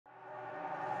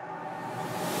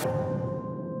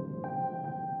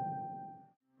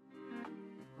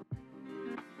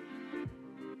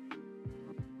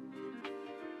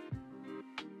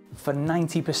For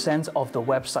 90% of the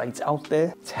websites out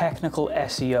there, technical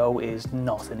SEO is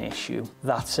not an issue.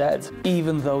 That said,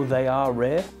 even though they are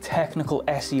rare, technical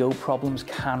SEO problems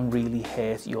can really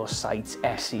hurt your site's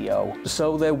SEO,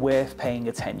 so they're worth paying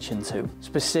attention to.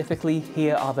 Specifically,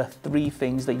 here are the 3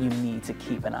 things that you need to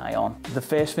keep an eye on. The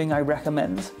first thing I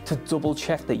recommend, to double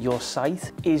check that your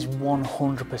site is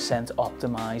 100%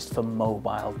 optimized for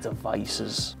mobile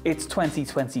devices. It's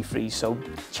 2023, so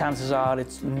chances are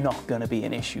it's not going to be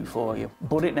an issue for you,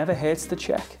 but it never hurts to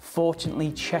check. Fortunately,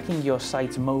 checking your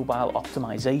site's mobile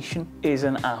optimization is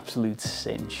an absolute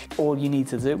cinch. All you need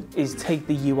to do is take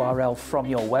the URL from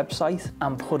your website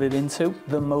and put it into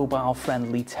the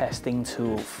mobile-friendly testing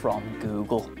tool from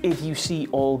Google. If you see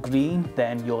all green,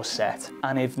 then you're set,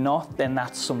 and if not, then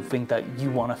that's something that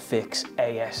you want to fix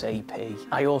ASAP.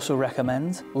 I also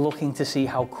recommend looking to see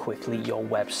how quickly your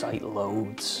website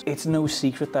loads. It's no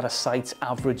secret that a site's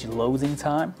average loading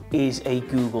time is a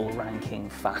Google ranking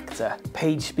factor.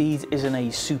 Page speed isn't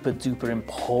a super duper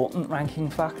important ranking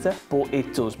factor, but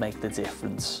it does make the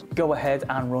difference. Go ahead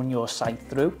and run your site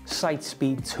through site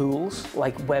speed tools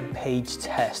like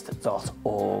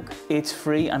webpagetest.org. It's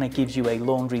free and it gives you a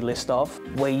laundry list of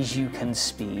ways you can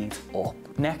speed up.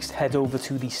 Next, head over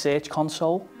to the Search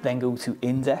Console, then go to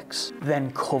Index,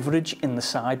 then Coverage in the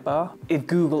sidebar. If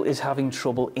Google is having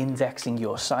trouble indexing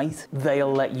your site, they'll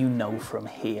let you know from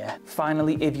here.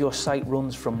 Finally, if your site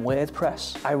runs from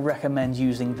WordPress, I recommend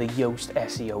using the Yoast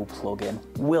SEO plugin.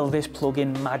 Will this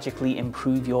plugin magically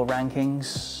improve your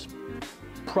rankings?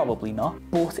 Probably not,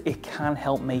 but it can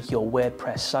help make your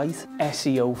WordPress site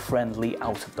SEO friendly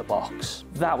out of the box.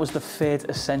 That was the 3rd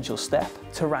essential step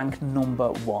to rank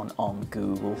 #1 on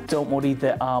Google. Don't worry,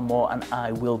 there are more and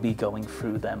I will be going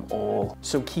through them all,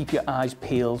 so keep your eyes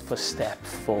peeled for step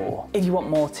 4. If you want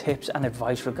more tips and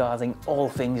advice regarding all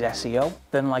things SEO,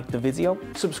 then like the video,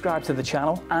 subscribe to the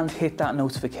channel and hit that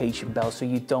notification bell so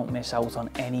you don't miss out on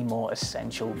any more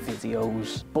essential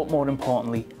videos. But more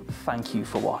importantly, thank you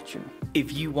for watching.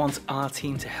 If you want our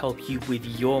team to help you with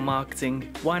your marketing,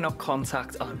 why not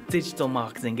contact our digital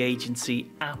marketing agency,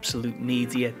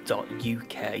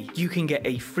 absolutemedia.uk. You can get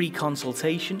a free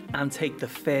consultation and take the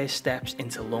first steps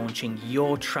into launching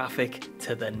your traffic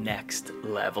to the next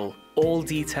level. All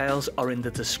details are in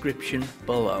the description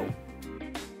below.